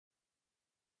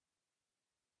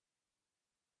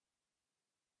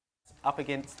up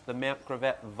against the Mount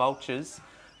Gravatt Vultures.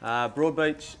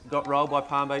 BroadBeach got rolled by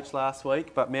Palm Beach last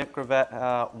week, but Mount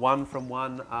Gravatt won from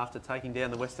one after taking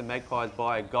down the Western Magpies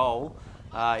by a goal.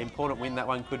 Important win that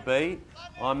one could be.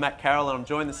 I'm Matt Carroll and I'm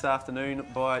joined this afternoon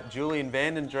by Julian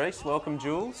Vandendries. Welcome,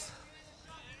 Jules.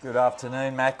 Good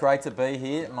afternoon, Matt. Great to be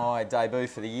here. My debut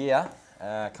for the year,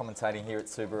 commentating here at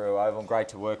Subaru Oval. Great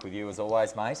to work with you as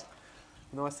always, mate.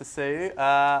 Nice to see you.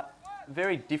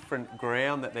 Very different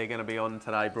ground that they're going to be on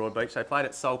today, BroadBeach. They played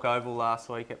at Sulk Oval last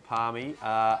week at Palmy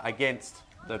against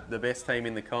the best team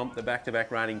in the comp, the back-to-back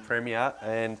reigning premier,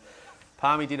 and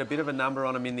Palmy did a bit of a number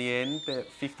on them in the end. They're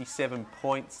 57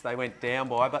 points they went down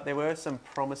by, but there were some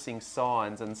promising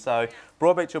signs, and so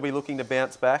BroadBeach will be looking to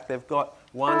bounce back. They've got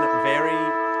one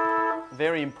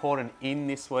very important in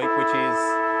this week, which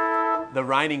is the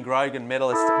reigning Grogan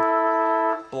medalist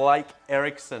Blake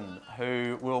Erickson,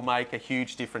 who will make a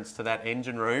huge difference to that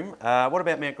engine room. What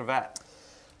about Mount Gravatt?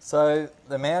 So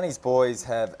the Mounties boys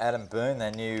have Adam Boone,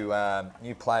 their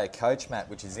new player coach, Matt,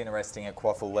 which is interesting at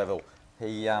quaffle level.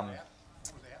 He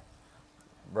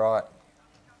right.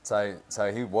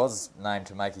 So he was named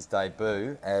to make his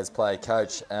debut as player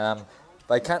coach.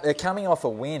 They're coming off a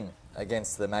win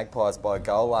against the Magpies by a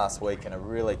goal last week in a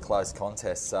really close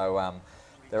contest. So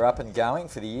they're up and going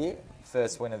for the year.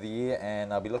 First win of the year,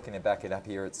 and I'll be looking to back it up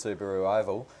here at Subaru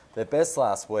Oval. Their best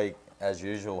last week, as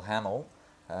usual, Hamill.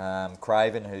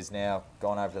 Craven, who's now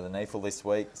gone over to the NEFL this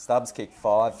week. Stubbs kicked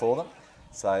 5 for them.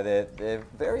 So they're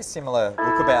very similar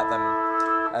look about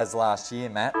them as last year,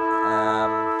 Matt.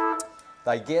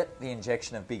 They get the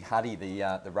injection of Big Huddy, the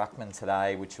ruckman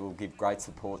today, which will give great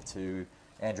support to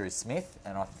Andrew Smith,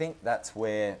 and I think that's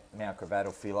where Mount Gravatt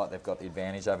will feel like they've got the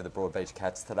advantage over the BroadBeach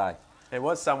Cats today. There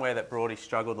was somewhere that Broady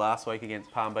struggled last week against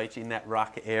Palm Beach in that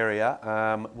ruck area.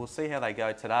 We'll see how they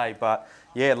go today. But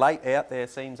yeah, late out there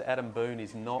seems Adam Boone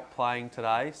is not playing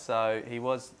today. So he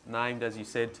was named, as you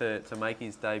said, to make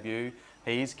his debut.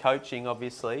 He is coaching,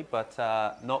 obviously, but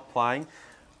not playing.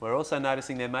 We're also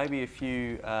noticing there may be a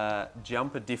few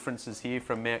jumper differences here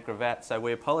from Mount Gravatt, so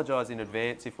we apologise in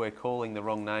advance if we're calling the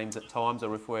wrong names at times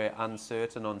or if we're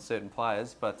uncertain on certain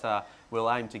players, but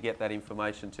we'll aim to get that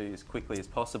information to you as quickly as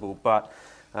possible. But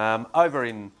over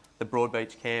in the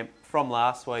BroadBeach camp from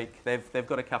last week, they've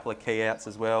got a couple of key outs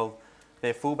as well.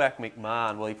 Their fullback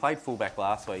McMahon, well, he played fullback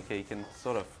last week. He can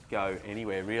sort of go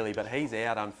anywhere really, but he's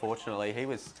out unfortunately.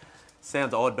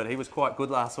 Sounds odd, but he was quite good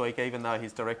last week, even though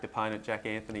his direct opponent, Jack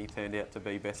Anthony, turned out to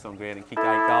be best on ground and kicked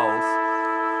 8 goals.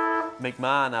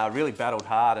 McMahon really battled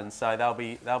hard, and so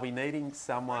they'll be needing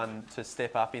someone to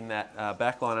step up in that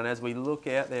back line. And as we look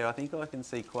out there, I think I can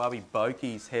see Kwabi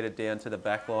Boki's headed down to the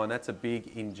back line. That's a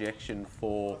big injection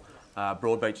for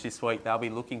BroadBeach this week. They'll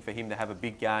be looking for him to have a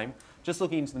big game. Just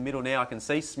looking into the middle now, I can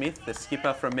see Smith, the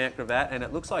skipper from Mount Gravatt, and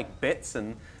it looks like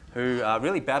Betson, who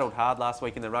really battled hard last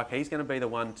week in the ruck. He's going to be the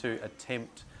one to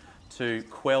attempt to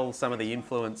quell some of the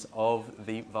influence of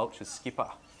the Vultures skipper.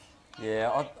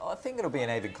 Yeah, I think it'll be an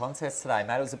even contest today,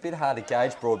 mate. It was a bit hard to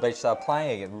gauge BroadBeach. They were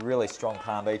playing a really strong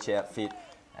Palm Beach outfit,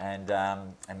 and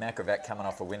Mount Gravatt coming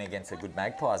off a win against a good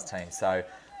Magpies team. So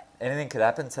anything could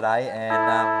happen today, and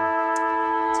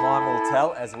time will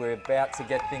tell as we're about to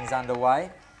get things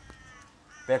underway.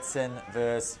 Betson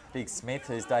versus Big Smith,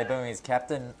 who's debuting as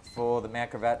captain for the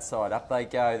Mount Gravatt side. Up they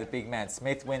go, the big man.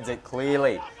 Smith wins it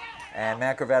clearly. And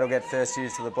Mount Gravatt will get first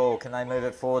use to the ball. Can they move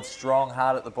it forward? Strong,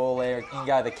 hard at the ball there. In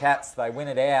go the Cats. They win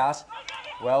it out.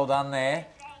 Well done there.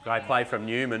 Great play from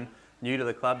Newman. New to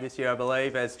the club this year, I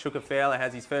believe, as Chuka Fowler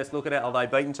has his first look at it. Although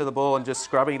beaten to the ball and just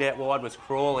scrubbing it out wide was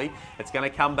Crawley. It's going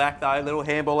to come back, though. Little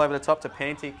handball over the top to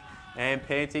Pantic. And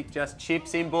Pantic just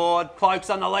chips inboard. Cloak's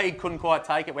on the lead, couldn't quite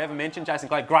take it. We haven't mentioned Jason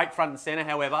Cloak, great front and centre,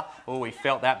 however. Oh, we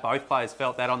felt that, both players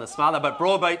felt that on the smother. But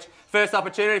BroadBeach, first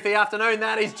opportunity for the afternoon.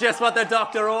 That is just what the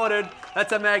doctor ordered.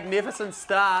 That's a magnificent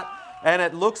start. And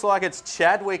it looks like it's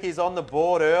Chadwick is on the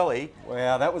board early.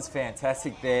 Wow, that was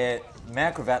fantastic there.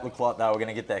 Mount Gravatt looked like they were going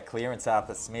to get that clearance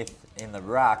after Smith in the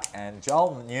ruck. And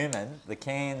Joel Newman, the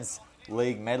Cairns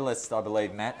League medalist, I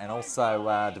believe, Matt, and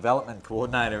also development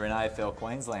coordinator in AFL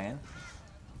Queensland.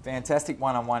 Fantastic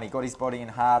one-on-one. He got his body in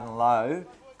hard and low,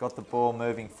 got the ball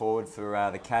moving forward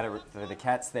for the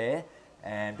Cats there.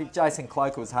 And big Jason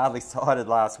Cloak was hardly sighted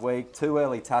last week. 2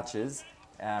 early touches,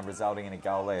 resulting in a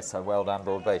goal there. So well done,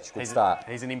 BroadBeach. Good start.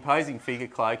 He's an imposing figure,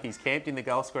 Cloak. He's camped in the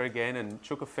goal square again, and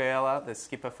Chuka Fowler, the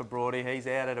skipper for Broady, he's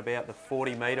out at about the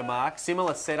 40-metre mark.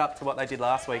 Similar setup to what they did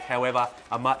last week, however,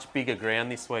 a much bigger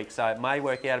ground this week, so it may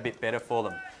work out a bit better for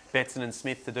them. Betson and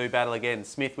Smith to do battle again.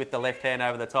 Smith with the left hand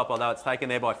over the top, although it's taken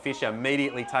there by Fisher,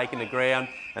 immediately taken to ground,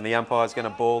 and the umpire's going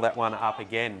to ball that one up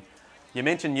again. You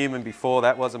mentioned Newman before.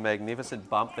 That was a magnificent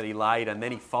bump that he laid, and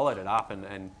then he followed it up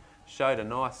and showed a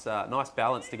nice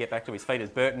balance to get back to his feet as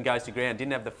Burton goes to ground.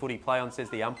 Didn't have the footy play on, says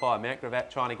the umpire. Mount Gravatt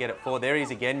trying to get it forward. There he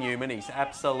is again, Newman. He's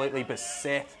absolutely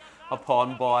beset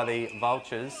upon by the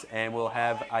Vultures, and we'll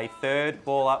have a third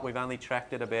ball up. We've only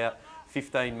tracked it about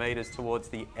 15 metres towards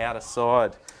the outer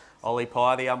side. Ollie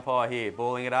Pye, the umpire here,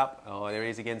 balling it up. Oh, there he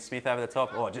is again, Smith over the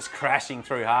top. Oh, just crashing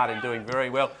through hard and doing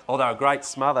very well. Although a great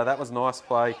smother. That was nice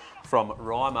play from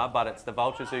Reimer, but it's the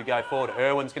Vultures who go forward.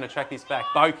 Irwin's going to track this back.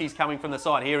 Boakey's coming from the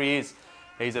side. Here he is.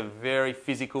 He's a very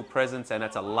physical presence, and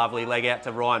it's a lovely leg out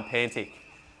to Ryan Pantic.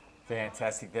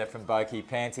 Fantastic there from Boakey.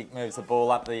 Pantic moves the ball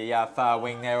up the far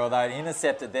wing there, although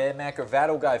intercepted there. Mount Gravatt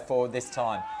will go forward this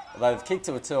time. Although they've kicked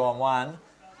to a 2-on-1.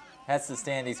 Has to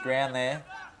stand his ground there.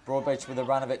 BroadBeach with a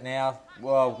run of it now.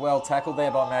 Well tackled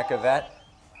there by Mount Gravatt.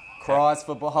 Cries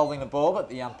for holding the ball, but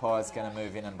the umpire's going to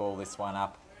move in and ball this one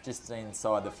up just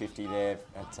inside the 50 there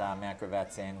at Mount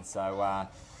Gravatt's end. So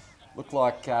looked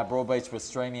like BroadBeach was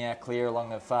streaming out clear along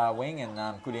the far wing,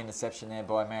 and good interception there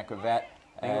by Mount Gravatt.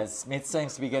 As Smith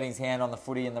seems to be getting his hand on the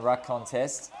footy in the ruck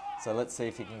contest. So let's see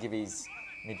if he can give his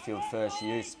midfield first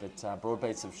use. But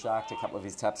BroadBeach have sharked a couple of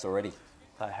his taps already.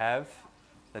 They have.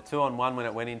 The 2-on-1 when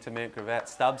it went into Mount Gravatt.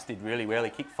 Stubbs did really well. He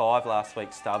kicked 5 last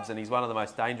week, Stubbs, and he's one of the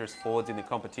most dangerous forwards in the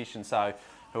competition. So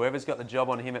whoever's got the job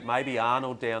on him, it may be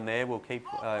Arnold down there. We'll keep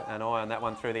an eye on that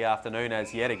one through the afternoon,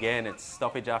 as yet again it's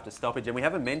stoppage after stoppage. And we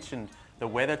haven't mentioned the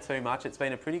weather too much. It's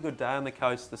been a pretty good day on the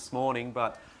coast this morning,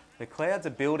 but the clouds are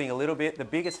building a little bit. The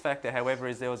biggest factor, however,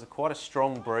 is there was quite a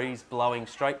strong breeze blowing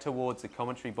straight towards the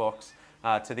commentary box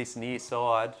to this near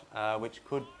side, which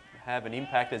could have an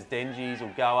impact as Dengies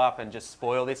will go up and just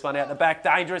spoil this one out the back.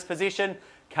 Dangerous position.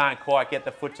 Can't quite get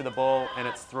the foot to the ball, and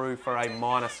it's through for a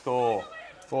minor score.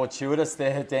 Fortuitous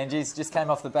there, Dengies. Just came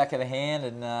off the back of the hand,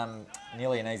 and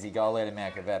nearly an easy goal out of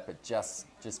Mount Gravatt, but just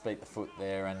beat the foot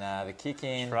there. And the kick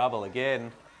in. Trouble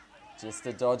again. Just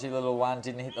a dodgy little one,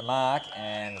 didn't hit the mark,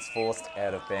 and it's forced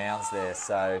out of bounds there.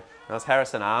 So that was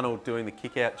Harrison Arnold doing the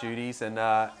kick-out duties, and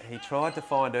he tried to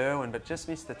find Irwin, but just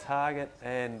missed the target,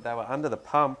 and they were under the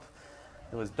pump.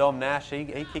 It was Dom Nash.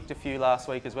 He kicked a few last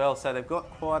week as well, so they've got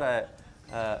quite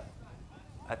a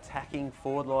attacking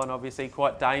forward line, obviously,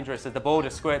 quite dangerous as the ball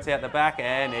just squirts out the back,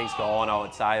 and he's gone, I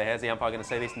would say. How's the umpire going to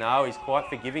see this? No, he's quite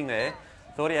forgiving there.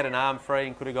 Thought he had an arm free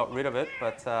and could have got rid of it,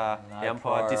 but the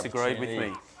umpire disagreed with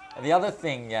me. And the other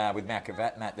thing with Mount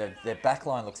Gravatt, Matt, their back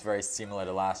line looks very similar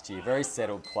to last year. Very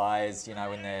settled players, you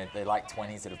know, in their late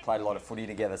 20s that have played a lot of footy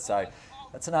together. So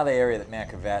that's another area that Mount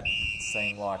Gravatt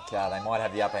seem like they might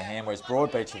have the upper hand, whereas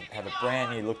BroadBeach have a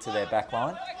brand new look to their back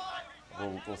line.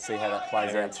 We'll see how that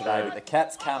plays out today. But the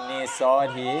Cats come near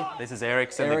side here. This is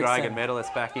Ericsson, the Grogan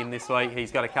medalist, back in this week.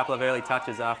 He's got a couple of early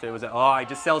touches after it was he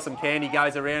just sells some candy,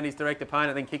 goes around his direct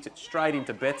opponent, then kicks it straight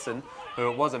into Betson, who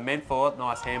it wasn't meant for.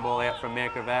 Nice handball out from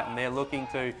Mount Gravatt, and they're looking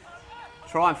to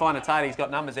try and find a Tate. He's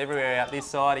got numbers everywhere out this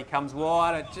side. He comes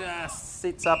wide, it just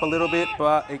sits up a little bit,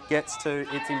 but it gets to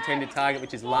its intended target,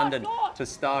 which is London to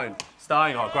Stone.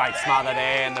 Stone, great smother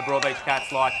there, and the BroadBeach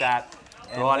Cats like that.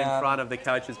 Right in front of the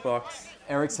coach's box.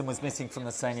 Ericsson was missing from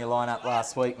the senior lineup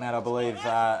last week, Matt, I believe,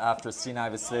 after a stint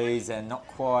overseas and not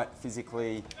quite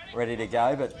physically ready to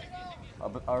go.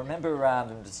 But I remember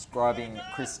them describing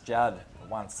Chris Judd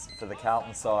once for the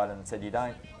Carlton side and said, you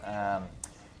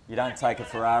don't take a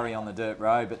Ferrari on the dirt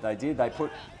road, but they did. They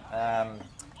put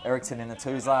Ericsson in the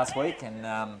twos last week,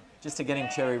 and just to get him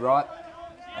cherry right.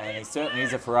 And he certainly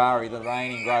is a Ferrari, the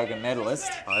reigning Grogan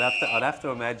medalist. I'd have to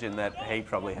imagine that he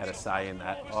probably had a say in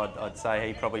that. I'd say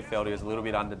he probably felt he was a little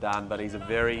bit underdone, but he's a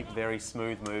very, very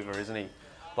smooth mover, isn't he?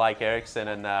 Blake Ericsson,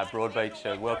 and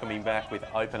BroadBeach welcome him back with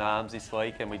open arms this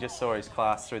week, and we just saw his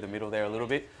class through the middle there a little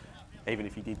bit, even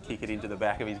if he did kick it into the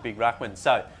back of his big ruckman.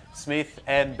 So, Smith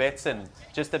and Betson,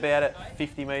 just about at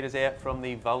 50 metres out from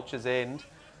the Vultures' end.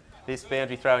 This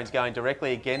boundary throw-in's going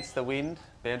directly against the wind.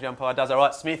 Boundary umpire does all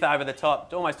right. Smith over the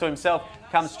top, almost to himself,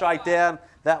 comes straight down.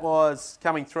 That was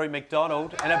coming through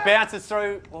McDonald, and it bounces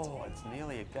through. Oh, it's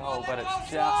nearly a goal, but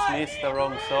it's just missed the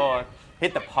wrong side.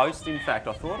 Hit the post, in fact.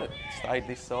 I thought it stayed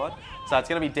this side. So it's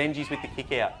going to be Dengies with the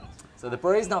kick out. So the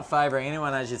breeze not favouring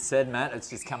anyone, as you said, Matt. It's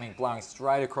just blowing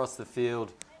straight across the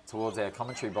field towards our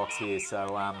commentary box here.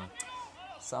 So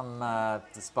some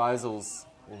disposals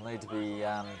will need to be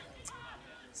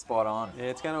spot on. Yeah,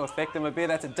 it's going to affect him a bit.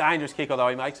 That's a dangerous kick, although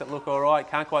he makes it look all right.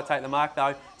 Can't quite take the mark,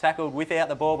 though. Tackled without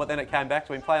the ball, but then it came back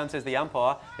to him. Play on, says the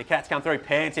umpire. The Cats come through.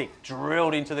 Pantic,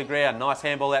 drilled into the ground. Nice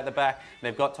handball out the back. And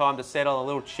they've got time to settle. A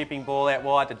little chipping ball out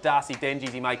wide to Darcy Dengies.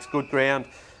 He makes good ground.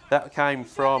 That came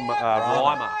from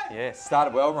Reimer, yes.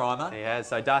 Started well, Reimer. He has.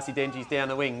 So Darcy Dengi's down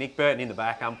the wing. Nick Burton in the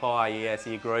back umpire. Yes,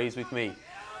 he agrees with me.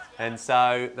 And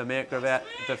so the Mount Gravatt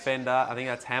defender, I think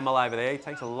that's Hamill over there. He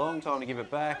takes a long time to give it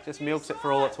back, just milks it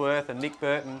for all it's worth. And Nick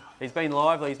Burton, he's been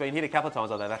lively. He's been hit a couple of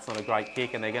times, although that's not a great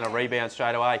kick. And they're going to rebound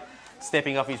straight away.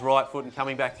 Stepping off his right foot and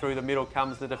coming back through the middle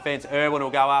comes the defence. Irwin will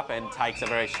go up and takes a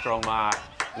very strong mark.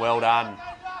 Well done.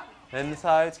 And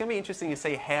so it's going to be interesting to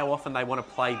see how often they want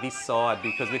to play this side,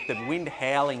 because with the wind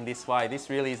howling this way, this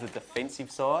really is the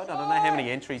defensive side. I don't know how many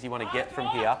entries you want to get from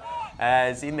here.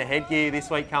 As in the headgear this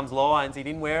week comes Lyons. He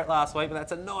didn't wear it last week, but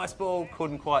that's a nice ball.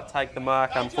 Couldn't quite take the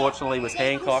mark. Unfortunately, was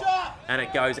Hancock, and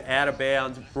it goes out of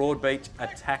bounds. Broadbeach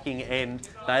attacking end.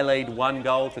 They lead 1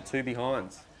 goal to 2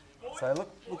 behinds. So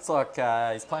looks like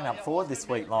he's playing up forward this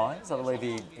week, Lyons. I believe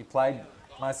he played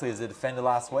mostly as a defender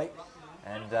last week.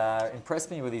 And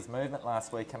impressed me with his movement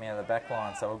last week coming out of the back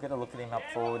line. So we'll get a look at him up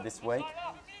forward this week.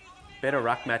 Better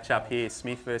ruck match up here,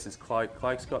 Smith versus Cloak.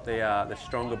 Cloak's got the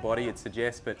stronger body, it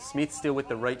suggests, but Smith still with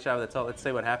the reach over the top. Let's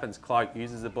see what happens. Cloak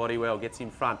uses the body well, gets in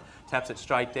front, taps it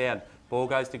straight down. Ball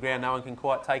goes to ground, no one can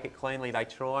quite take it cleanly. They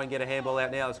try and get a handball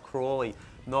out now. It's Crawley,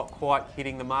 not quite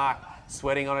hitting the mark.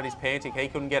 Sweating on it, he's panting. He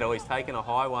couldn't get it. Oh, he's taken a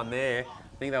high one there.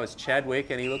 I think that was Chadwick,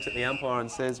 and he looks at the umpire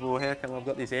and says, well, how come I've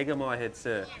got this egg on my head,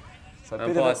 sir? So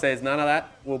umpire says, none of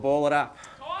that, we'll ball it up.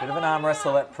 Bit of an arm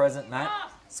wrestle at present, Matt.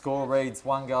 Score reads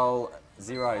 1 goal,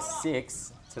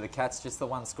 0-6 to the Cats, just the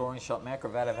one scoring shot. Mount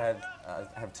Gravatt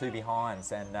have 2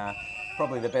 behinds, and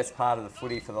probably the best part of the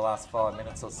footy for the last 5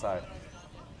 minutes or so.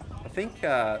 I think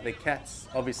the Cats,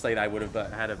 obviously they would have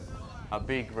had a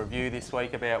big review this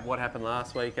week about what happened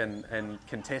last week, and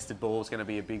contested ball is going to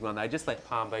be a big one. They just let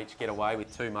Palm Beach get away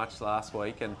with too much last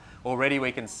week, and already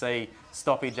we can see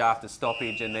stoppage after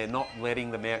stoppage, and they're not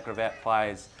letting the Mount Gravatt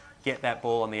players get that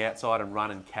ball on the outside and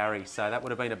run and carry. So that would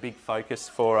have been a big focus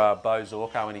for Bo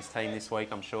Zorko and his team this week,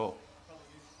 I'm sure.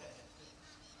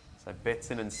 So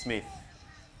Betson and Smith.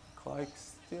 Cloak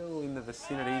still in the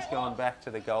vicinity. He's gone back to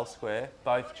the goal square.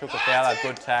 Both took a foul.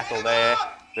 Good tackle there.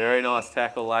 Very nice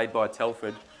tackle laid by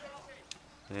Telford.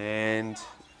 And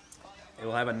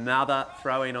we'll have another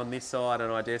throw in on this side,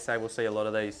 and I dare say we'll see a lot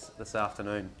of these this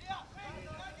afternoon.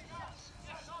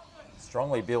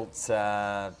 Strongly built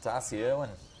Darcy Irwin.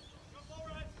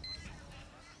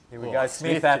 Here we go,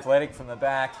 Smith athletic from the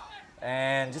back,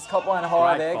 and just caught one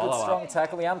high there. Good strong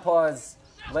tackle. The umpires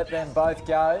let them both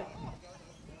go.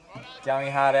 Going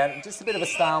hard at it. Just a bit of a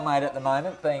stalemate at the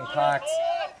moment, being parked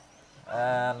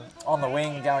on the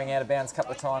wing, going out of bounds a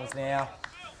couple of times now.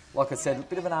 Like I said, a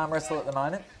bit of an arm wrestle at the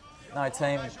moment. No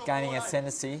team gaining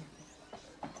ascendancy.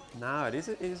 No, it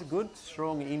is a good,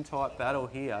 strong, in-tight battle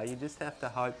here. You just have to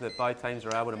hope that both teams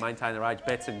are able to maintain their edge.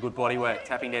 Betson, good body work,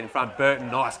 tapping down in front.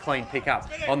 Burton, nice, clean pick-up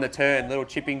on the turn. Little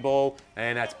chipping ball,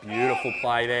 and that's beautiful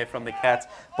play there from the Cats.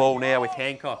 Ball now with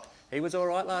Hancock. He was all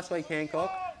right last week,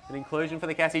 Hancock. An inclusion for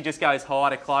the Cats. He just goes high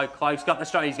to Cloak. Cloak's got the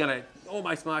straight. He's going to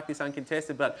almost mark this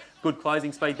uncontested, but good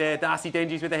closing speed there. Darcy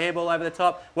Dengi's with the handball over the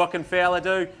top. What can Fowler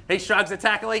do? He shrugs the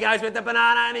tackle. He goes with the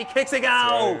banana, and he kicks a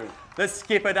goal. The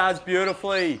skipper does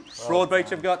beautifully. Broadbeach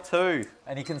have got 2.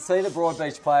 And you can see the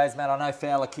Broadbeach players, Matt. I know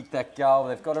Fowler kicked that goal.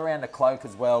 They've got around the Cloak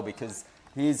as well, because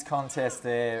his contest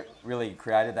there really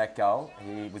created that goal.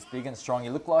 He was big and strong. He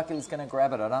looked like he was going to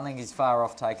grab it. I don't think he's far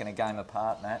off taking a game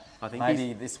apart, Matt. I think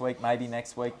maybe this week, maybe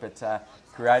next week, but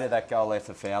created that goal there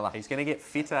for Fowler. He's going to get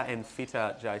fitter and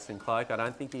fitter, Jason Cloak. I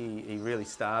don't think he really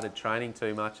started training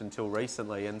too much until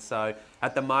recently, and so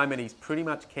at the moment he's pretty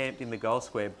much camped in the goal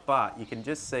square, but you can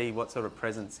just see what sort of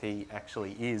presence he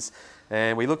actually is.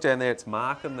 And we look down there, it's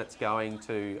Markham that's going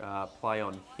to play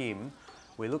on him.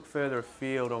 We look further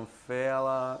afield on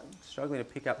Fowler, struggling to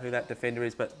pick up who that defender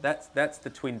is, but that's the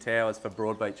Twin Towers for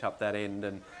Broadbeach up that end,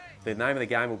 and the name of the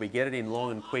game will be get it in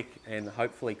long and quick, and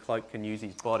hopefully Cloak can use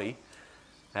his body.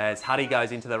 As Huddy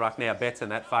goes into the ruck now, Betson,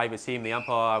 that favours him. The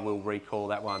umpire will recall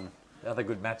that one. Another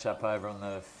good matchup over on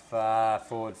the far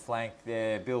forward flank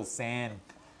there. Bill Sand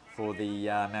for the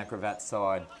Mount Gravatt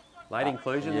side. Late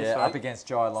inclusion this week. Up against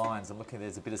Jai Lyons. I'm looking,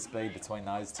 there's a bit of speed between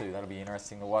those two. That'll be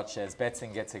interesting to watch as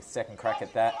Betson gets a second crack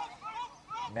at that.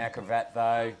 Mount Gravatt,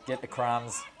 though, get the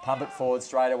crumbs, pump it forward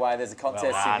straight away. There's a contest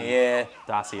in the air.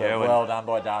 Darcy Irwin. Well done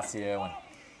by Darcy Irwin.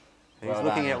 He's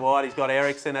looking at wide. He's got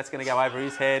Ericsson. That's going to go over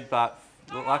his head, but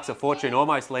Luck's a fortune.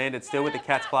 Almost landed. Still with the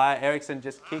Cats player. Ericsson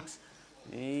just kicks.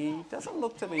 He doesn't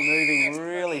look to be moving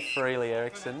really freely,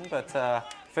 Ericsson, but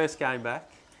first game back.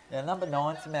 Now, number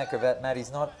 9 for Mount Gravatt, Matt,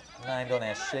 he's not named on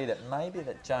our sheet. It may be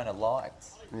that Jonah liked.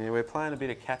 Yeah, we're playing a bit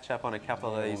of catch-up on a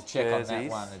couple of these check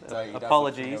jerseys. on that one.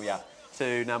 Apologies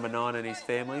to number 9 and his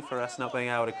family for us not being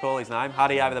able to call his name.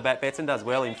 Huddy over the back. Betson does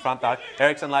well in front though.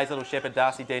 Ericsson lays little shepherd.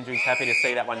 Darcy Dendry's happy to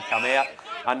see that one come out.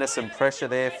 Under some pressure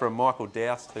there from Michael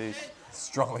Doust, who's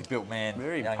strongly built man.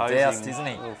 very young imposing Doust, isn't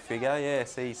he? little figure.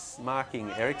 Yes, he's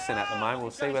marking Ericsson at the moment.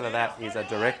 We'll see whether that is a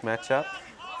direct matchup.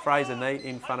 Fraser Neat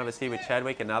in front of us here with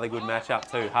Chadwick. Another good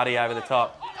matchup too. Huddy over the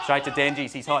top. Straight to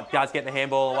Dengies. He's hot. Does get the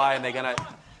handball away and they're going to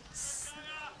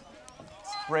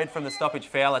spread from the stoppage.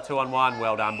 Fowler 2-on-1.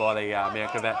 Well done by the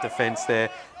Mount Gravatt defence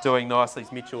there. Doing nicely.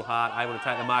 It's Mitchell Hart able to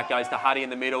take the mark. Goes to Huddy in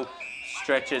the middle.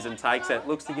 Stretches and takes it.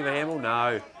 Looks to give a handball.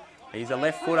 No. He's a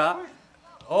left footer.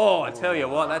 Oh, I tell you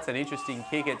what. That's an interesting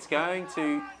kick. It's going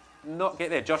to not get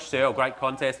there. Josh Searle, great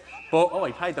contest. But, oh,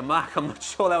 he paid the mark. I'm not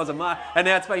sure that was a mark. And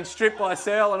now it's been stripped by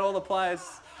Searle and all the players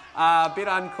are a bit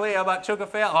unclear, but took a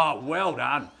foul. Oh, well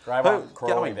done. Great one.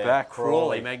 Going back,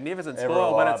 Crawley. Magnificent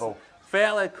spoil, but it's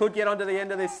Fowler could get onto the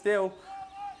end of this still.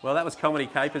 Well, that was comedy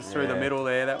capers through the middle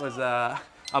there. That was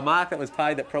a mark that was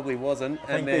paid that probably wasn't. I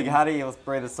think Big Huddy was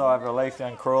breathed a sigh of relief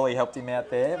and Crawley helped him out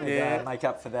there to make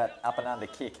up for that up and under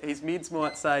kick. His mids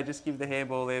might say, just give the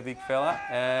handball there, big fella,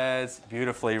 as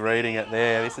beautifully reading it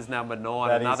there. This is number 9.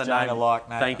 That another is name. Jonah-like,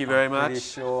 mate. Thank you very much. Pretty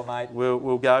sure, mate.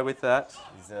 We'll go with that.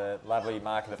 He's a lovely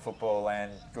marker of football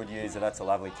and good user. That's a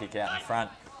lovely kick out in front.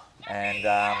 And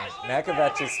Mount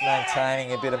Gravatt just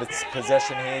maintaining a bit of its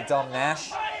possession here. Dom Nash,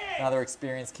 another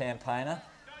experienced campaigner.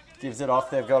 Gives it off.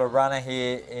 They've got a runner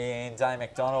here in Dane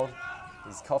McDonald.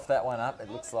 He's coughed that one up. It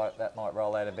looks like that might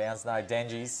roll out of bounds. No,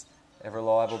 Dengies, ever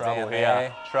reliable down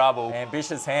there. Trouble.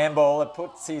 Ambitious handball. It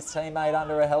puts his teammate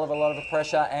under a hell of a lot of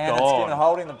pressure, and it's given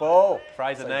holding the ball.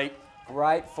 Fraser Neat.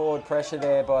 Great forward pressure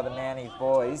there by the Mounties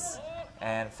boys.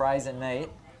 And Fraser Neat,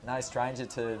 no stranger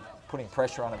to putting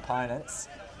pressure on opponents.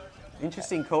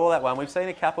 Interesting call, that one. We've seen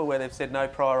a couple where they've said no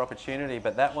prior opportunity,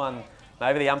 but that one,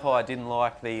 maybe the umpire didn't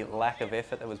like the lack of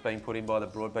effort that was being put in by the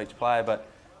BroadBeach player, but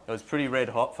it was pretty red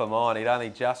hot for mine. He'd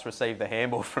only just received the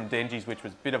handball from Dengies, which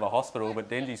was a bit of a hospital, but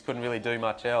Dengies couldn't really do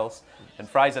much else. And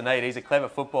Fraser Neat, he's a clever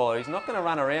footballer. He's not going to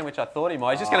run around, which I thought he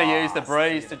might. He's just going to use the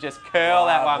breeze to just curl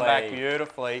that one back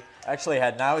beautifully. Actually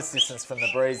had no assistance from the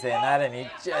breeze there, Nat, and he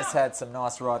just had some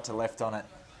nice right to left on it.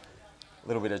 A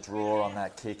little bit of draw on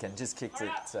that kick and just kicked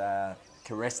it,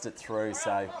 caressed it through.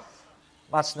 So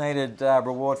much needed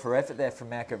reward for effort there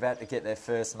from Mount Gravatt to get their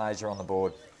first major on the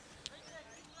board.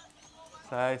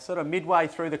 So sort of midway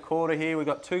through the quarter here, we've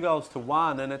got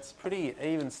 2-1 and it's pretty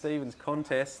even Stevens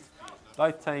contest.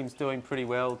 Both teams doing pretty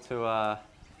well to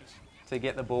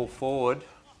get the ball forward.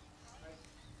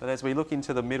 But as we look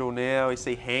into the middle now, we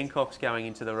see Hancock's going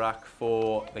into the ruck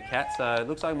for the Cats. So it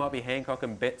looks like it might be Hancock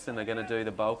and Betson are going to do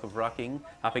the bulk of rucking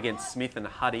up against Smith and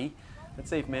Huddy. Let's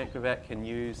see if Mount Gravatt can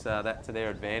use that to their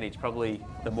advantage. Probably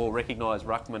the more recognised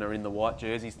ruckmen are in the white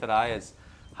jerseys today as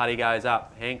Huddy goes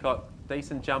up. Hancock,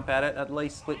 decent jump at it, at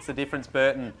least splits the difference.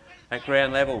 Burton at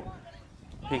ground level,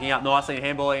 picking up nicely and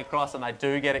handballing across, and they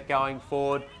do get it going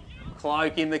forward.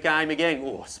 Cloak in the game again.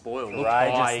 Oh, spoiled.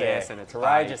 Courageous there. Yes, and it's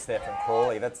courageous there from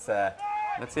Crawley. That's the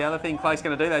other thing Cloak's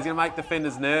going to do, though. He's going to make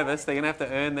defenders nervous. They're going to have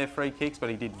to earn their free kicks, but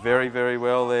he did very, very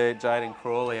well there, Jaden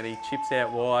Crawley, and he chips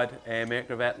out wide, and Mount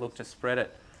Gravatt look to spread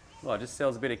it. Oh, just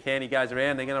sells a bit of candy, goes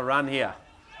around. They're going to run here.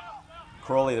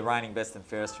 Crawley, the reigning best and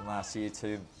fairest from last year,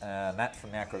 too. Matt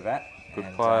from Mount Gravatt.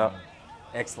 Good player.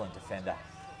 Excellent defender.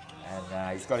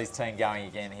 And he's got his team going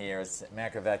again here as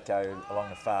Mount Gravatt go along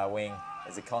the far wing.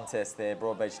 There's a contest there,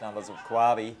 BroadBeach numbers with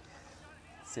Quavi.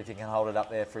 See if he can hold it up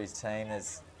there for his team.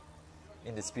 There's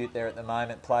in dispute there at the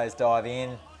moment. Players dive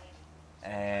in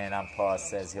and umpire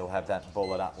says he'll have that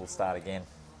ball it up. We'll start again.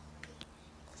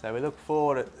 So we look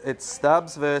forward. It's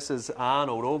Stubbs versus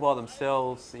Arnold all by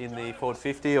themselves in the forward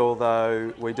 50,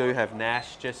 although we do have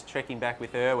Nash just trekking back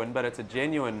with Irwin, but it's a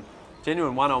genuine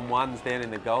one-on-ones down in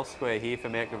the goal square here for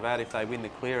Mount Gravatt if they win the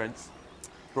clearance.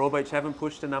 BroadBeach haven't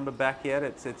pushed a number back yet.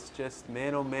 It's just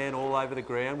man-on-man all over the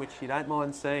ground, which you don't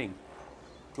mind seeing.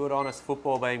 Good, honest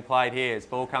football being played here as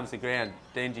ball comes to ground.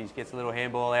 Dengies gets a little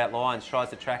handball out lines, tries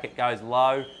to track it, goes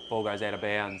low, ball goes out of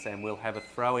bounds, and we'll have a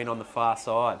throw-in on the far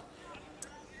side.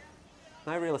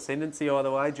 No real ascendancy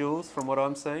either way, Jules, from what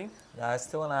I'm seeing. No,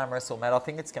 still an arm wrestle, Matt. I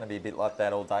think it's going to be a bit like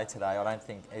that all day today. I don't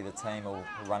think either team will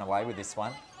run away with this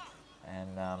one.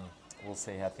 And we'll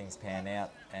see how things pan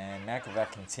out. And Mount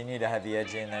Gravatt continue to have the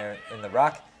edge in there in the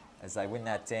ruck as they win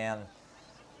that down.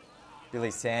 Billy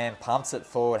Sam pumps it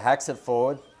forward, hacks it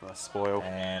forward. Nice spoil.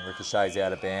 And ricochets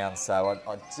out of bounds. So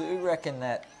I do reckon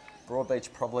that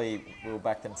BroadBeach probably will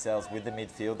back themselves with the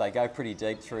midfield. They go pretty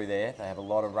deep through there. They have a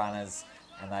lot of runners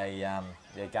and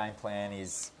their game plan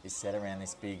is set around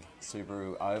this big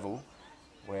Subaru oval.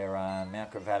 where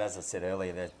Mount Gravatt, as I said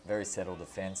earlier, they're very settled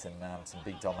defence and some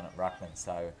big dominant ruckmen.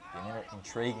 So an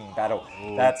intriguing battle.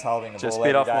 Ooh. That's holding the just ball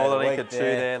bit every off day more of the than he week could chew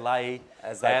there, Leahy.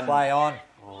 as they play on.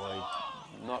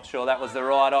 Not sure that was the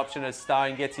right option as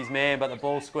Stone gets his man, but the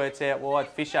ball squirts out wide.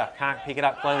 Fisher can't pick it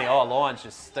up cleanly. Oh, Lyons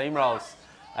just steamrolls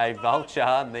a Vulture,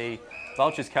 and the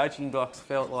Vulture's coaching box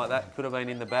felt like that could have been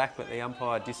in the back, but the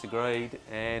umpire disagreed,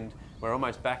 and we're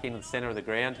almost back into the centre of the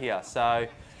ground here. So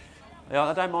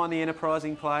I don't mind the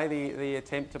enterprising play, the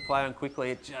attempt to play on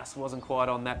quickly. It just wasn't quite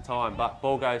on that time, but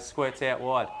ball goes, squirts out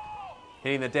wide.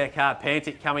 Hitting the deck hard.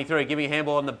 Pantic coming through, giving a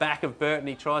handball on the back of Burton.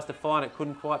 He tries to find it,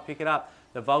 couldn't quite pick it up.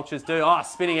 The Vultures do. Oh,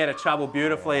 spinning out of trouble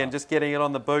beautifully and just getting it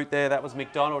on the boot there. That was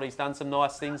McDonald. He's done some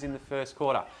nice things in the first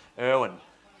quarter. Irwin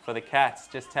for the Cats,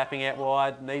 just tapping out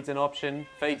wide, needs an option.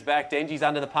 Feeds back. Denji's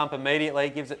under the pump immediately.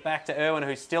 Gives it back to Irwin,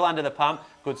 who's still under the pump.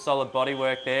 Good solid body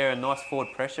work there and nice forward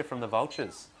pressure from the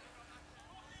Vultures.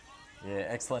 Yeah,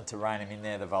 excellent to rein him in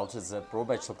there. The Vultures at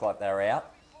BroadBeach looked like they were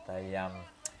out. They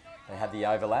had the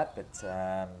overlap,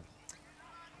 but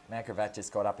Mount Gravatt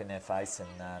just got up in their face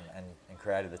and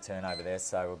created the turnover there.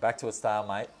 So we're back to a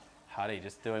stalemate. Huddy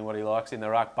just doing what he likes in the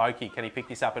ruck. Boakey, can he pick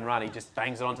this up and run? He just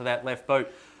bangs it onto that left boot.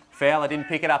 Fowler didn't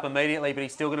pick it up immediately, but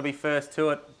he's still going to be first to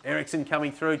it. Ericsson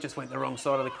coming through, just went the wrong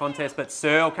side of the contest, but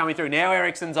Searle coming through. Now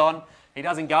Ericsson's on. He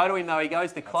doesn't go to him though, he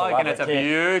goes to Cloak, and it's a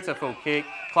beautiful kick.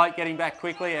 Cloak getting back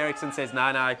quickly. Ericsson says,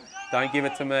 no, don't give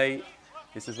it to me.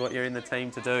 This is what you're in the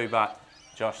team to do, but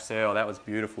Josh Searle, that was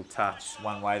beautiful touch.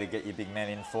 One way to get your big man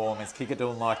in form is kick it to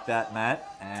him like that,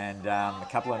 Matt. And a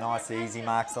couple of nice easy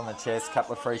marks on the chest, a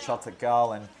couple of free shots at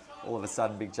goal, and all of a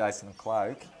sudden big Jason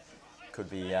Cloak could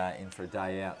be in for a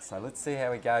day out. So let's see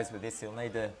how he goes with this. He'll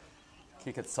need to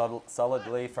kick it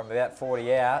solidly from about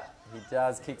 40 out. He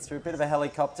does kick through a bit of a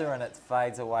helicopter and it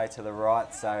fades away to the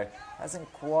right. So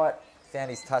hasn't quite found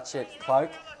his touch yet,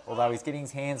 Cloak, although he's getting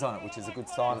his hands on it, which is a good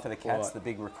sign for the Cats, the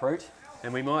big recruit.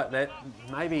 And that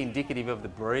may be indicative of the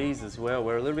breeze as well.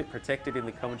 We're a little bit protected in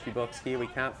the commentary box here. We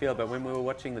can't feel, but when we were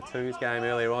watching the Twos game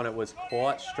earlier on, it was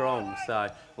quite strong. So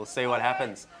we'll see what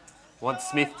happens.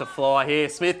 Wants Smith to fly here.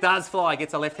 Smith does fly,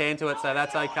 gets a left hand to it, so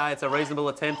that's okay. It's a reasonable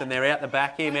attempt, and they're out the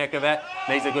back here. Mount Gravatt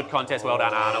needs a good contest. Well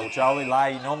done, Arnold. Jolie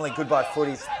Leahy, normally good by foot.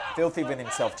 He's filthy with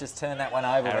himself. Just turned that one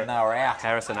over when they were out.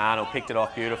 Harrison Arnold picked it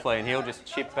off beautifully, and he'll just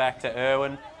chip back to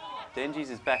Irwin. Denji's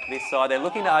is back this side. They're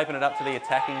looking to open it up to the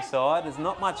attacking side. There's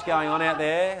not much going on out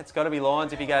there. It's got to be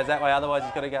Lyons if he goes that way. Otherwise,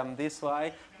 he's got to go this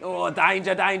way. Oh,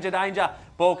 danger, danger, danger.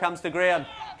 Ball comes to ground.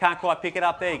 Can't quite pick it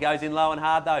up there. Goes in low and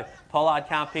hard, though. Pollard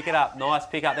can't pick it up. Nice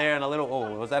pick up there and a little...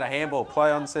 Oh, was that a handball?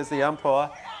 Play on, says the umpire.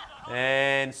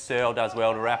 And Searle does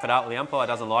well to wrap it up. Well, the umpire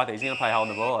doesn't like it. He's going to play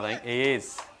holding the ball, I think. He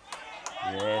is.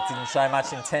 Yeah, it didn't show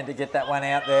much intent to get that one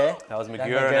out there. That was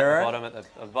McGurran at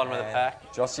the bottom of the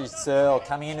pack. Joshy Searle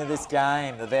coming into this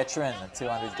game, the veteran, the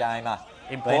 200 gamer.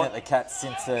 Been at the Cats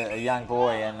since a young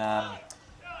boy and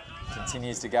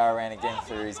continues to go around again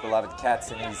for his beloved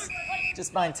Cats, and he's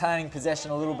just maintaining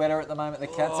possession a little better at the moment, the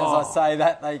Cats. As I say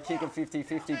that, they kick a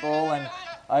 50-50 ball and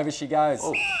over she goes.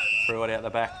 Oh, threw it out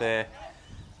the back there.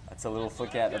 That's a little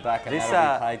flick out the back, and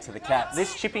that'll be paid to the Cats.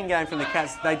 This chipping game from the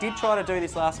Cats, they did try to do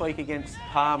this last week against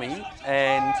Palmy,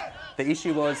 and the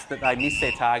issue was that they missed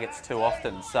their targets too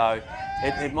often. So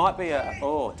it might be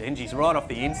Denji's right off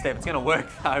the instep. It's going to work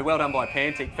though. Well done by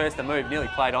Pantic. First the move, nearly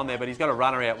played on there, but he's got a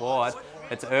runner out wide.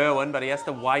 It's Irwin, but he has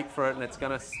to wait for it, and it's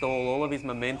going to stall all of his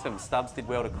momentum. Stubbs did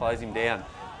well to close him down.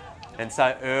 And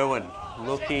so Irwin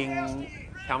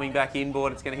coming back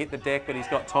inboard. It's going to hit the deck, but he's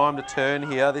got time to turn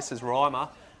here. This is Reimer.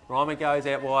 Reimer goes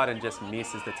out wide and just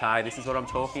misses the target. This is what I'm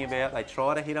talking about. They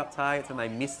try to hit up targets and they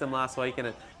missed them last week,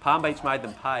 and Palm Beach made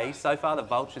them pay. So far the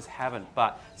Vultures haven't,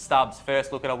 but Stubbs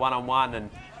first look at a one-on-one, and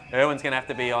Irwin's going to have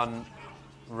to be on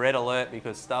red alert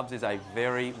because Stubbs is a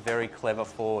very, very clever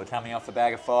forward. Coming off a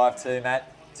bag of 5 too,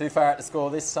 Matt. Too far out to score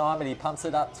this time, but he pumps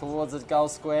it up towards the goal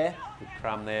square. Good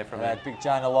crumb there from him. Big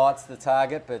Jonah Light's the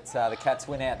target, but the Cats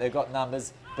win out. They've got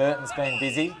numbers. Burton's been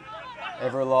busy.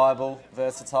 Ever reliable,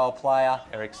 versatile player.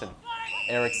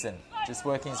 Ericsson, just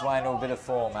working his way into a bit of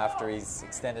form after his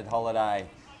extended holiday,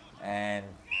 and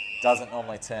doesn't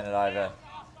normally turn it over.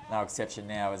 No exception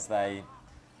now as they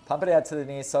pump it out to the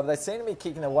near side. They seem to be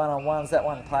kicking the one-on-ones. That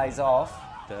one pays off.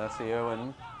 Darcy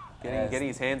Irwin getting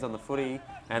his hands on the footy,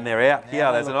 and they're out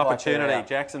here. There's an opportunity. Like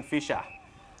Jackson Fisher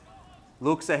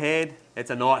looks ahead. It's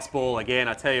a nice ball again.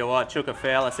 I tell you what, Chuka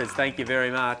Fowler says thank you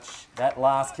very much. That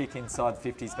last kick inside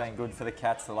 50's been good for the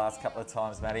Cats the last couple of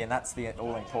times, Matty, and that's the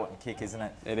all-important kick, isn't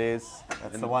it? It is.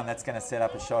 That's the one that's going to set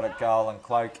up a shot at goal, and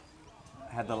Cloak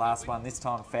had the last one. This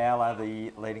time Fowler,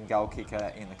 the leading goal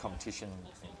kicker in the competition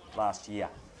last year.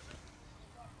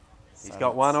 He's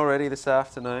got one already this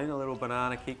afternoon, a little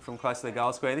banana kick from close to the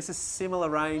goal square. This is similar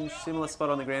range, similar spot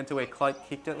on the ground to where Cloak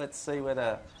kicked it. Let's see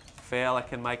whether Fowler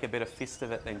can make a better fist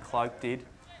of it than Cloak did.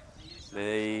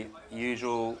 The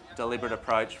usual deliberate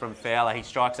approach from Fowler. He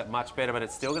strikes it much better, but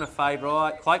it's still going to fade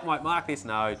right. Cloak might mark this.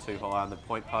 No, too high on the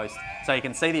point post. So you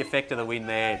can see the effect of the wind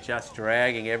there, just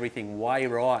dragging everything way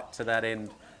right to that end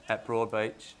at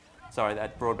BroadBeach. Sorry,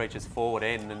 at BroadBeach's forward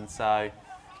end. And so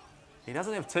he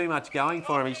doesn't have too much going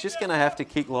for him. He's just going to have to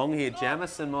kick long here.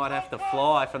 Jamison might have to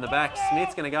fly from the back.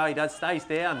 Smith's going to go. He does, stays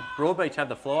down. BroadBeach have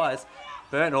the flyers.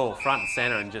 Burton all front and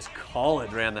centre and just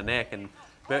collared round the neck. And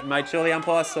Burton made sure the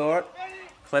umpire saw it.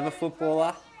 Clever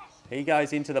footballer. He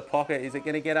goes into the pocket. Is it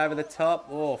going to get over the top?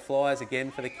 Oh, flyers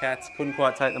again for the Cats. Couldn't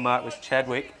quite take the mark, was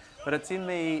Chadwick. But it's in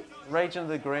the region of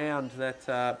the ground that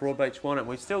BroadBeach won it.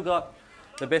 We've still got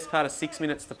the best part of 6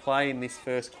 minutes to play in this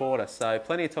first quarter. So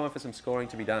plenty of time for some scoring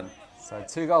to be done. So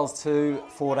 2 goals to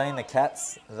 14, the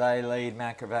Cats. They lead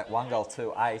Mount Gravatt 1 goal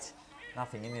to 8.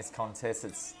 Nothing in this contest.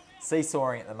 It's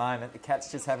seesawing at the moment. The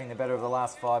Cats just having the better of the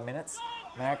last 5 minutes.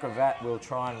 Mount Gravatt will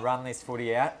try and run this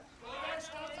footy out.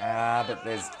 But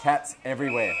there's Cats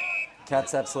everywhere.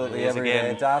 Cats absolutely everywhere.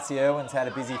 Again. Darcy Irwin's had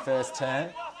a busy first turn.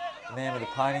 The man with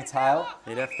a ponytail.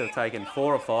 He'd have to have taken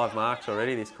 4 or 5 marks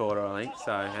already this quarter, I think.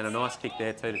 So, and a nice kick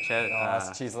there too to Chad.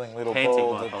 Nice chiselling little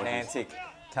ball to Pantic.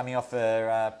 Coming off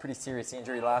a pretty serious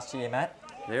injury last year, Matt.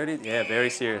 There it is. Yeah, very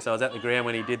serious. I was at the ground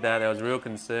when he did that. There was real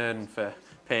concern for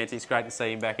Pantic. It's great to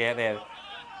see him back out there.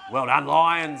 Well done,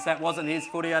 Lions. That wasn't his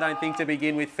footy, I don't think, to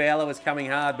begin with. Fowler was coming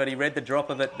hard, but he read the drop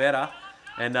of it better.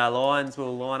 And Lions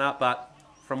will line up. But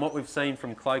from what we've seen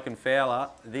from Cloak and Fowler,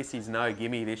 this is no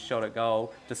gimme, this shot at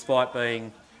goal, despite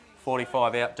being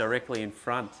 45 out directly in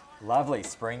front. Lovely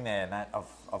spring there, Matt,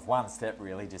 of one step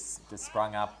really, just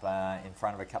sprung up in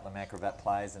front of a couple of Mount Gravatt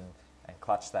players and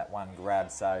clutched that one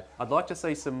grab. So I'd like to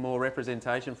see some more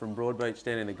representation from BroadBeach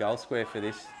down in the goal square for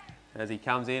this as he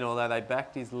comes in, although they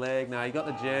backed his leg. No, he got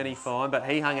the journey fine, but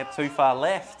he hung it too far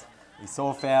left. He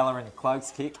saw Fowler and Cloak's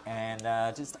kick and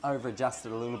just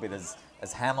over-adjusted a little bit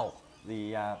as Hamill,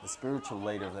 the spiritual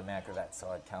leader of the Mount Gravatt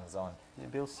side, comes on. Yeah,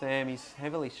 Bill Sam, he's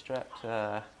heavily strapped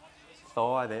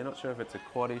thigh there. Not sure if it's a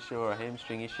quad issue or a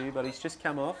hamstring issue, but he's just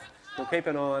come off. We'll keep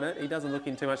an eye on it. He doesn't look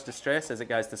in too much distress as it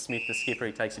goes to Smith, the skipper.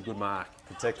 He takes a good mark.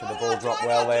 Protected the ball, dropped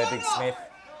well there, Big Smith.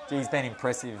 He's been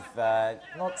impressive.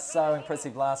 Not so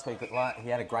impressive last week, but he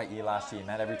had a great year last year,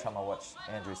 Matt. Every time I watch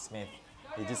Andrew Smith,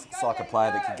 he just looks like a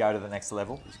player that could go to the next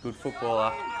level. He's a good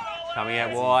footballer. Coming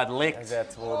out wide, licked.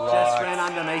 Just ran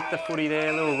underneath the footy there.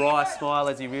 A little wry smile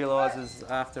as he realises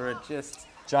after it just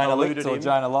Jonah licked or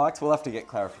Jonah liked. We'll have to get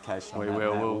clarification on that.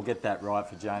 We'll get that right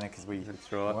for Jonah because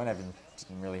That's right.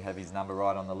 didn't really have his number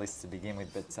right on the list to begin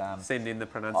with. But send in the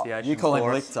pronunciation. You call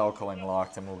him licked, I'll call him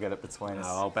liked, and we'll get it between us.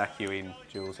 No, I'll back you in,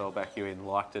 Jules. I'll back you in.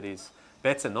 Liked it is.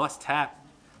 That's a nice tap.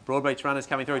 BroadBeach runners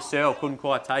coming through. Searle couldn't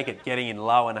quite take it. Getting in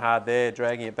low and hard there,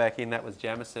 dragging it back in. That was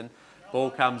Jamison. Ball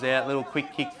comes out. Little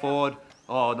quick kick forward.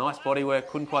 Oh, nice body work.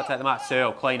 Couldn't quite take the mark.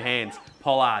 Searle, clean hands.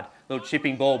 Pollard, little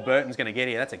chipping ball. Burton's going to get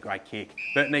here. That's a great kick.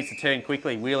 Burton needs to turn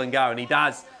quickly, wheel and go, and he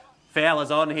does.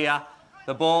 Fowler's on here.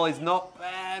 The ball is not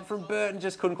bad from Burton.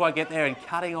 Just couldn't quite get there and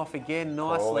cutting off again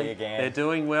nicely. Again. They're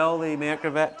doing well, the Mount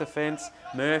Gravatt defence.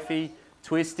 Murphy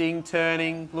twisting,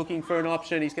 turning, looking for an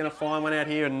option. He's going to find one out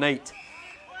here and neat.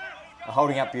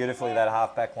 Holding up beautifully that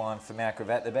half-back line for Mount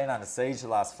Gravatt. They've been under siege the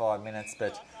last 5 minutes,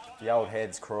 but the old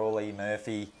heads, Crawley,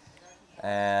 Murphy,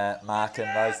 Markham,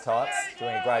 those types,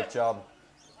 doing a great job.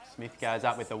 Smith goes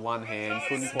up with the one hand,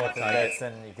 couldn't quite take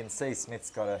it. You can see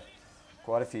Smith's got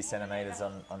quite a few centimetres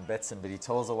on Betson, but he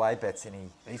toils away Betson.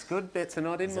 He's good, Betson.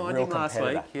 I didn't mind him last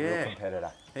week. Yeah, real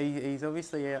competitor. He's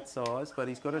obviously outsized, but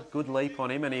he's got a good leap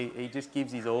on him, and he just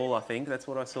gives his all, I think. That's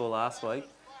what I saw last week.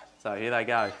 So here they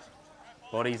go.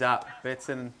 Bodies up.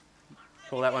 Betson,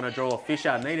 call that one a draw.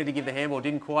 Fisher needed to give the handball,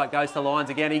 didn't quite. Goes to Lyons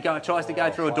again. He tries to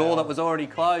go through a door that was already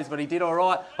closed, but he did all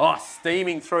right. Oh,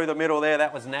 steaming through the middle there.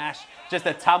 That was Nash. Just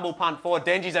a tumble punt forward.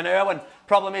 Dengies and Irwin.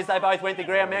 Problem is they both went to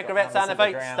ground. Mount Gravatt's on the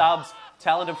feet. Stubbs,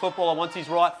 talented footballer, wants his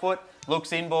right foot.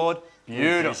 Looks inboard.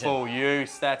 Beautiful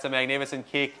use. That's a magnificent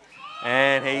kick.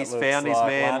 And he's found his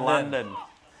man, London.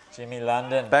 Jimmy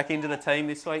London. Back into the team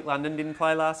this week. London didn't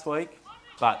play last week,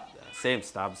 but Sam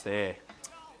Stubbs there.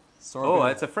 Oh,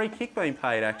 it's a free kick being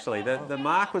paid, actually. The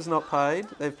mark was not paid.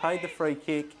 They've paid the free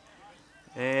kick.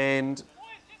 And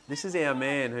this is our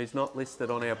man who's not listed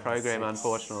on our program,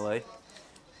 unfortunately.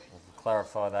 We'll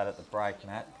clarify that at the break,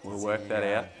 Matt. We'll work that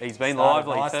out. He's been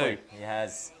lively too. He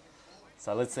has.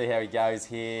 So let's see how he goes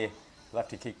here. He'll have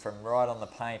to kick from right on the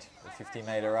paint, the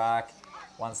 50-metre arc.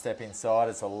 One step inside.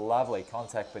 It's a lovely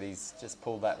contact, but he's just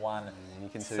pulled that one you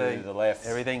can to see the left.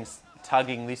 Everything's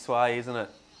tugging this way, isn't it?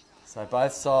 So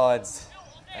both sides,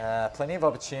 plenty of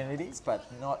opportunities, but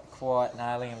not quite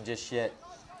nailing them just yet.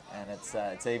 And it's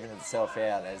evened itself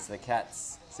out as the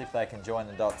Cats see if they can join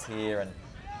the dots here and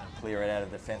clear it out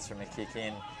of the fence from a kick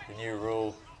in. The new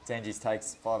rule, Dengies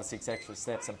takes 5 or 6 extra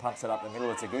steps and pumps it up the middle.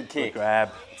 It's a good kick. Good grab.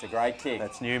 It's a great kick.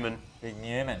 That's Newman. Big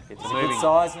Newman. It's a good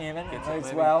size Newman. It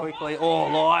moves well. Quickly. Oh,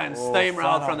 Lions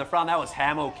steamrolled from on. the front. That was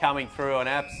Hamill coming through and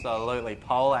absolutely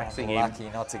poleaxing him. Lucky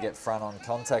not to get front on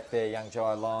contact there, young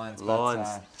Jai Lyons. Lyons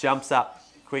jumps up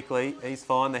quickly. He's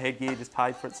fine. The headgear just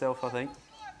paid for itself, I think.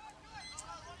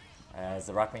 As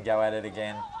the ruckmen go at it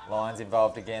again. Lyons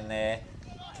involved again there.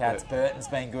 Cats, Burton's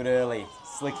been good early.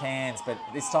 Slick hands, but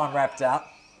this time wrapped up.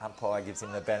 Umpire gives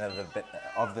him the benefit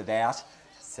of the doubt.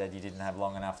 Said you didn't have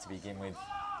long enough to begin with,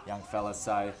 young fella.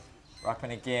 So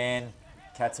ruckman again.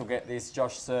 Cats will get this.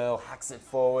 Josh Searle hacks it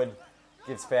forward.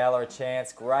 Gives Fowler a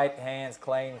chance. Great hands,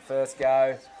 clean first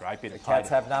go. Great bit of The Cats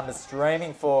have numbers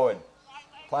streaming forward.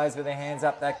 Players with their hands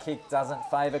up. That kick doesn't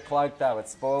favour Cloak though.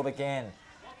 It's spoiled again.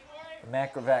 The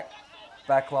Mount Gravatt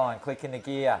back line, click in the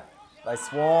gear. They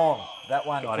swarm. That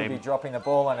one could be dropping the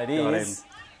ball, and it is.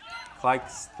 Cloak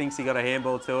thinks he got a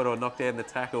handball to it or knocked down the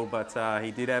tackle, but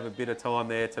he did have a bit of time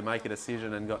there to make a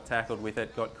decision and got tackled with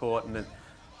it, got caught, and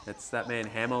it's that man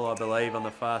Hamill, I believe, on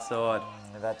the far side.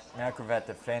 That Mount Gravatt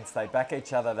defence, they back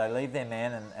each other, they leave their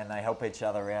man and they help each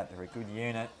other out. They're a good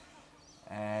unit.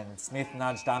 And Smith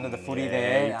nudged under the footy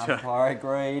there. Umpire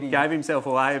agreed. He gave himself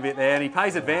away a bit there, and he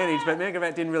pays advantage, but Mount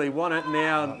Gravatt didn't really want it.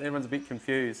 Now everyone's a bit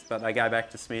confused, but they go back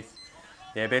to Smith.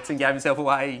 Yeah, Betson gave himself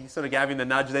away. He sort of gave him the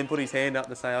nudge, then put his hand up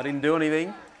to say, I didn't do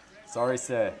anything. Sorry,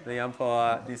 sir. The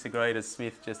umpire disagreed as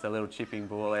Smith just a little chipping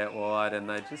ball out wide, and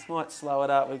they just might slow it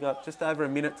up. We've got just over a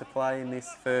minute to play in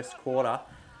this first quarter.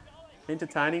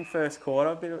 Entertaining first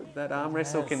quarter. Bit of that arm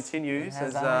wrestle continues.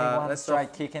 Has only one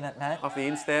straight kick in it, Matt. Off the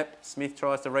instep, Smith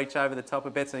tries to reach over the top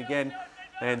of Betson again,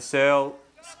 and Searle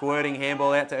squirting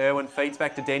handball out to Irwin, feeds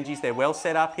back to Dengies. They're well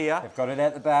set up here. They've got it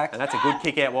out the back. And that's a good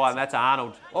kick out wide, and that's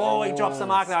Arnold. Oh, he drops the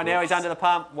mark though. Now he's under the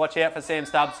pump. Watch out for Sam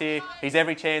Stubbs here. He's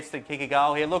every chance to kick a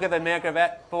goal here. Look at the Mount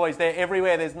Gravatt boys. They're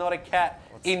everywhere. There's not a cat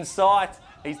in sight.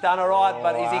 He's done all right,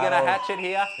 but is he going to hatch it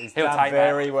here? He'll done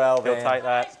very well there. He'll take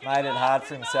that. Made it hard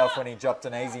for himself when he dropped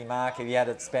an easy mark. He had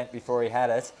it spent before he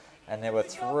had it. And there were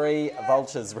 3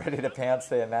 vultures ready to pounce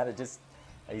there, Matt.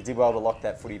 He did well to lock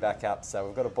that footy back up. So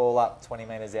we've got a ball up 20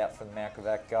 metres out from the Mount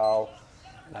Gravatt goal.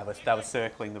 They were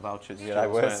circling the vultures. Yeah, they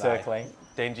were circling.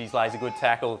 Dengies lays a good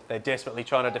tackle. They're desperately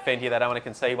trying to defend here. They don't want to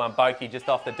concede one. Boki just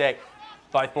off the deck.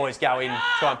 Both boys go in,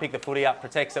 try and pick the footy up,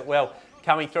 protects it well.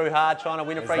 Coming through hard, trying to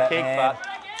win a free kick, but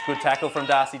good tackle from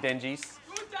Darcy Dengies.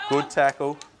 Good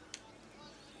tackle.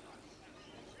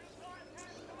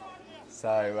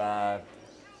 So,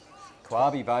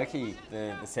 Kwabi Boki,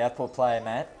 the Southport player,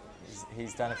 Matt,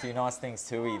 he's done a few nice things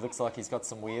too. He looks like he's got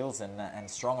some wheels and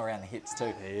strong around the hips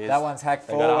too. That one's hacked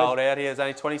forward. They've got to hold out here. There's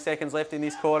only 20 seconds left in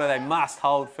this quarter. They must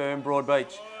hold firm,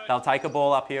 BroadBeach. They'll take a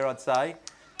ball up here, I'd say,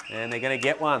 and they're going to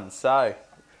get one. So,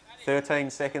 13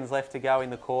 seconds left to go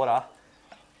in the quarter.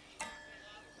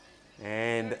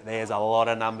 And there's a lot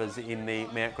of numbers in the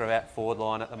Mount Gravatt forward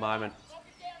line at the moment.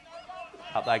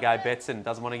 Up they go, Betson.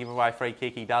 Doesn't want to give away a free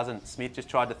kick. He doesn't. Smith just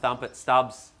tried to thump it.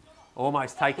 Stubbs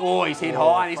almost take... Oh, he's hit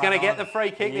high and he's going to get the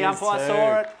free kick. The umpire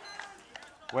saw it.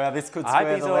 Well, this could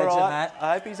square the legend, Matt.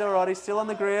 I hope he's all right. He's still on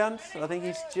the ground. I think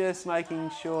he's just making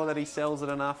sure that he sells it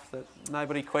enough that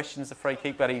nobody questions the free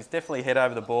kick, but he's definitely head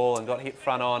over the ball and got hit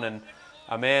front on, and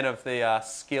a man of the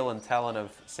skill and talent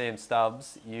of Sam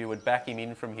Stubbs, you would back him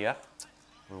in from here.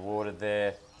 Rewarded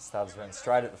there. Stubbs went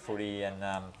straight at the footy and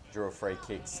drew a free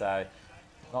kick. So,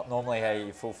 not normally how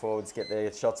your full forwards get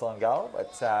their shots on goal, but...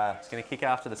 He's going to kick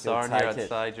after the siren here, I'd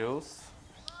say, Jules.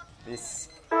 This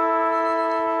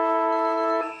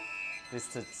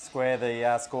to square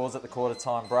the scores at the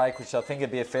quarter-time break, which I think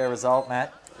would be a fair result,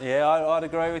 Matt. Yeah, I'd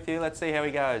agree with you. Let's see how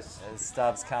he goes. As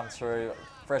Stubbs come through,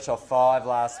 fresh off 5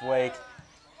 last week.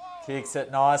 Kicks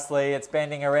it nicely, it's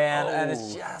bending around, and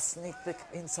it's just nicked the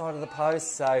inside of the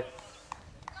post, so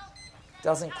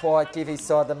doesn't quite give his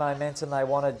side the momentum they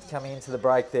wanted coming into the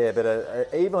break there. But an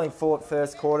evenly fought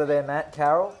first quarter there, Matt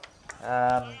Carroll.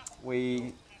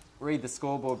 We read the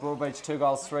scoreboard. BroadBeach 2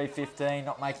 goals, 3-15,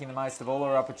 not making the most of all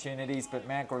their opportunities, but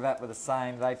Mount Gravatt were the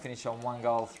same. They finish on 1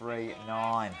 goal,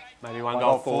 3-9. Maybe 1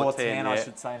 goal, 4-10, I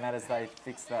should say, Matt, as they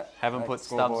fix that. Haven't put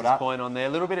Stubbs' point on there. A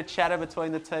little bit of chatter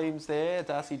between the teams there.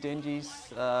 Darcy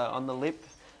Dengies on the lip.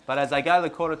 But as they go to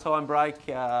the quarter-time break,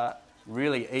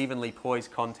 really evenly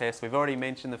poised contest. We've already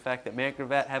mentioned the fact that Mount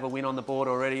Gravatt have a win on the board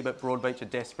already, but BroadBeach are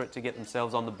desperate to get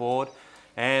themselves on the board.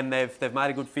 And they've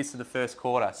made a good fist of the first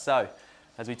quarter. So,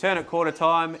 As we turn at quarter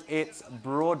time, it's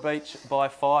BroadBeach by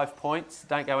 5 points.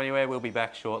 Don't go anywhere, we'll be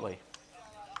back shortly.